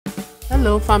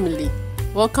Hello family,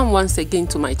 welcome once again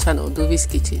to my channel Dovi's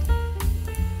Kitchen.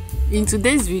 In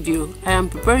today's video, I am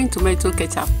preparing tomato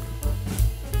ketchup.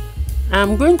 I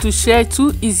am going to share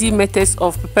two easy methods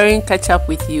of preparing ketchup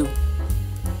with you.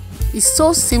 It's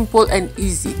so simple and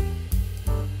easy.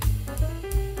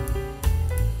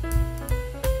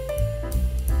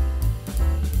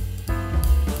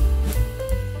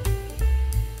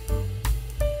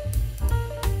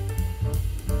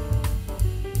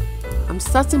 I'm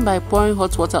starting by pouring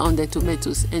hot water on the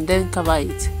tomatoes and then cover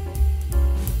it.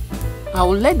 I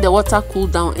will let the water cool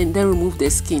down and then remove the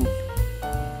skin.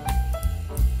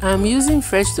 I am using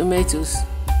fresh tomatoes,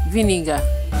 vinegar,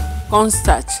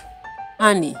 cornstarch,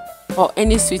 honey or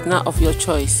any sweetener of your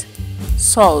choice,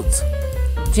 salt,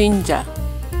 ginger,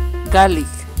 garlic,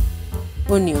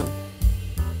 onion,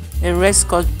 and red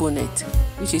Scotch bonnet,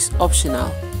 which is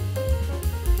optional.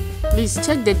 Please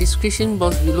check the description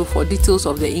box below for details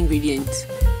of the ingredients.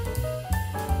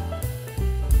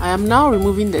 I am now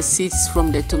removing the seeds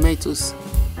from the tomatoes.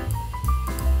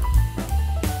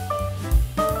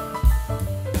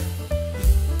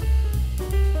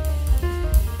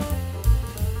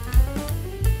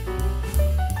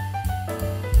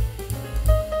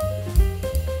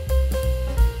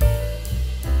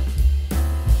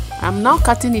 I am now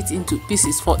cutting it into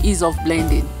pieces for ease of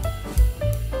blending.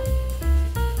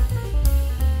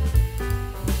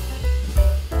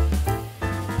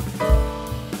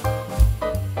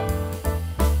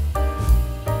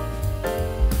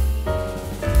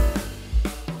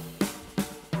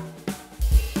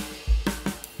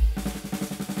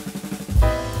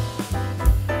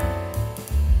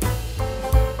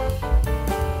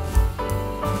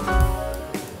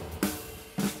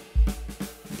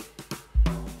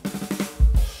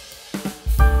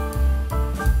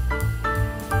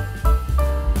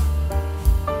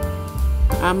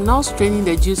 I'm now straining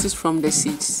the juices from the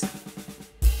seeds.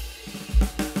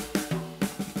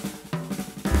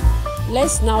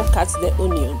 Let's now cut the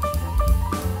onion.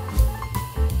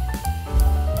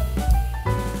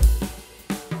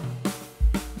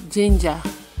 Ginger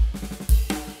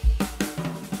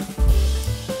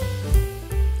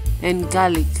and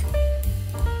garlic.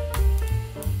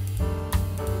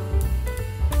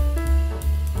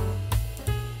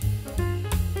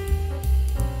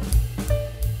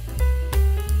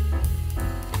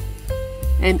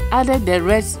 And added the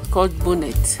red Scotch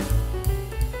bonnet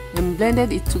and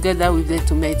blended it together with the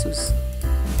tomatoes.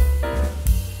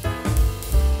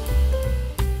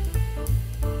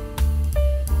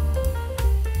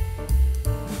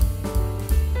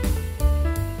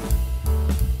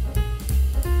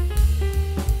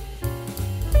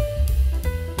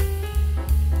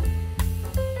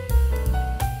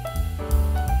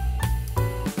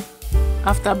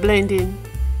 After blending,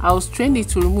 I will strain it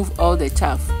to remove all the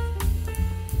chaff.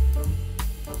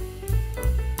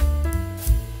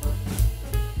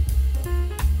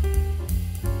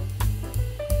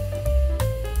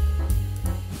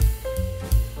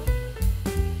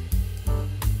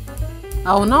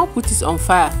 I will now put it on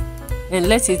fire and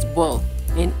let it boil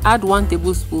and add 1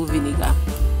 tablespoon vinegar,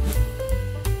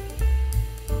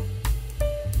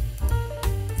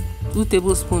 2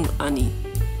 tablespoons honey,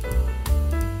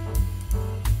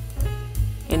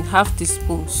 and half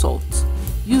teaspoon salt.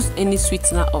 Use any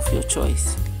sweetener of your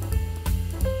choice.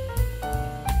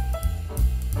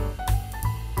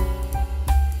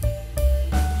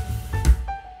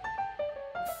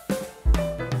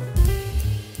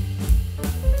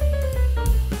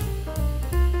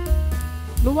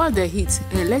 Lower the heat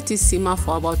and let it simmer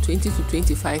for about 20 to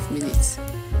 25 minutes.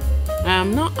 I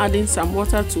am now adding some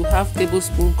water to half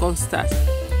tablespoon cornstarch.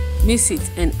 Mix it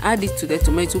and add it to the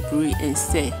tomato puree and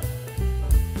stir.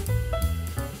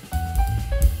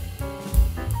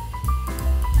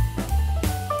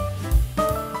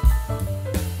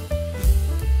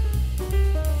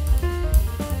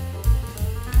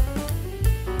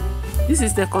 This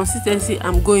is the consistency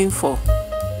I'm going for.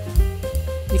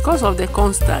 Because of the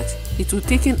cornstarch, it will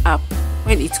thicken up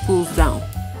when it cools down.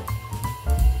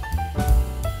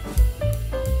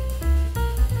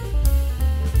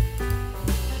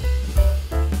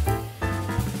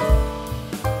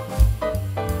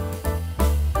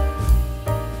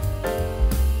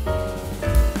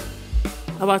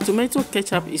 Our tomato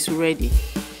ketchup is ready.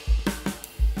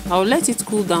 I will let it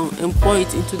cool down and pour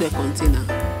it into the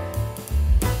container.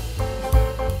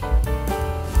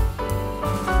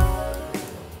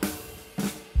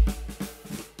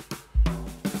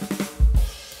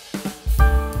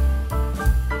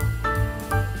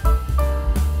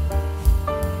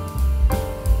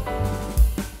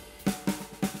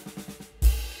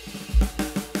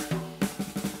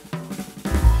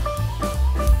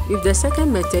 With the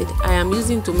second method, I am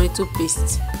using tomato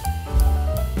paste.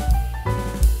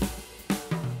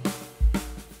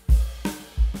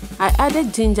 I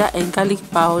added ginger and garlic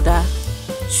powder,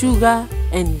 sugar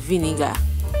and vinegar.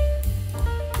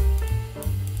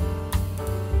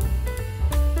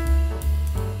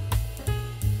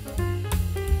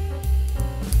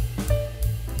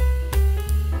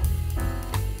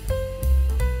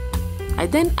 I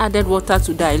then added water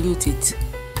to dilute it.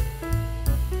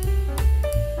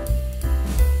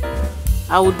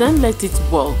 I will then let it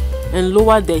boil and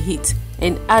lower the heat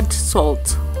and add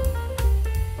salt.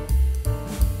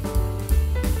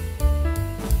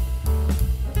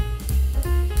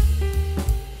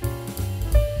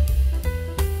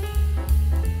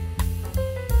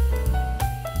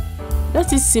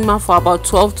 Let it simmer for about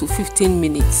 12 to 15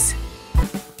 minutes.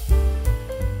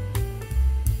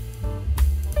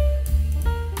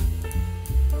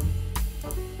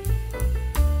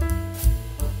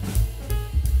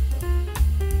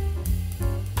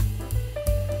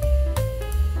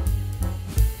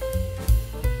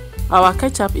 Our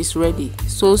ketchup is ready,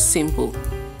 so simple.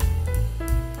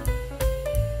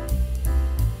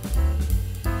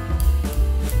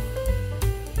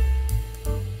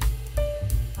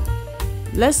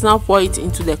 Let's now pour it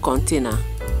into the container.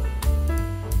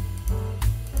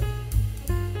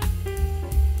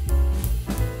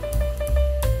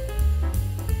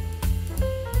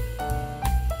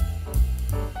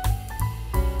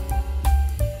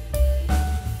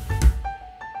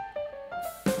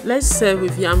 Let's serve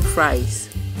with yam fries.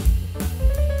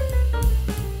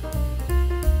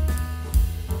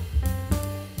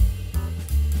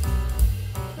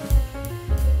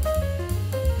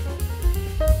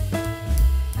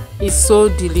 It's so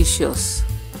delicious.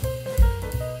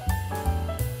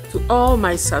 To all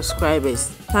my subscribers,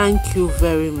 thank you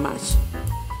very much.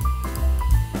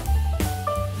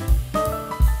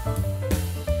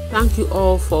 Thank you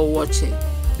all for watching.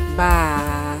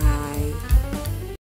 Bye.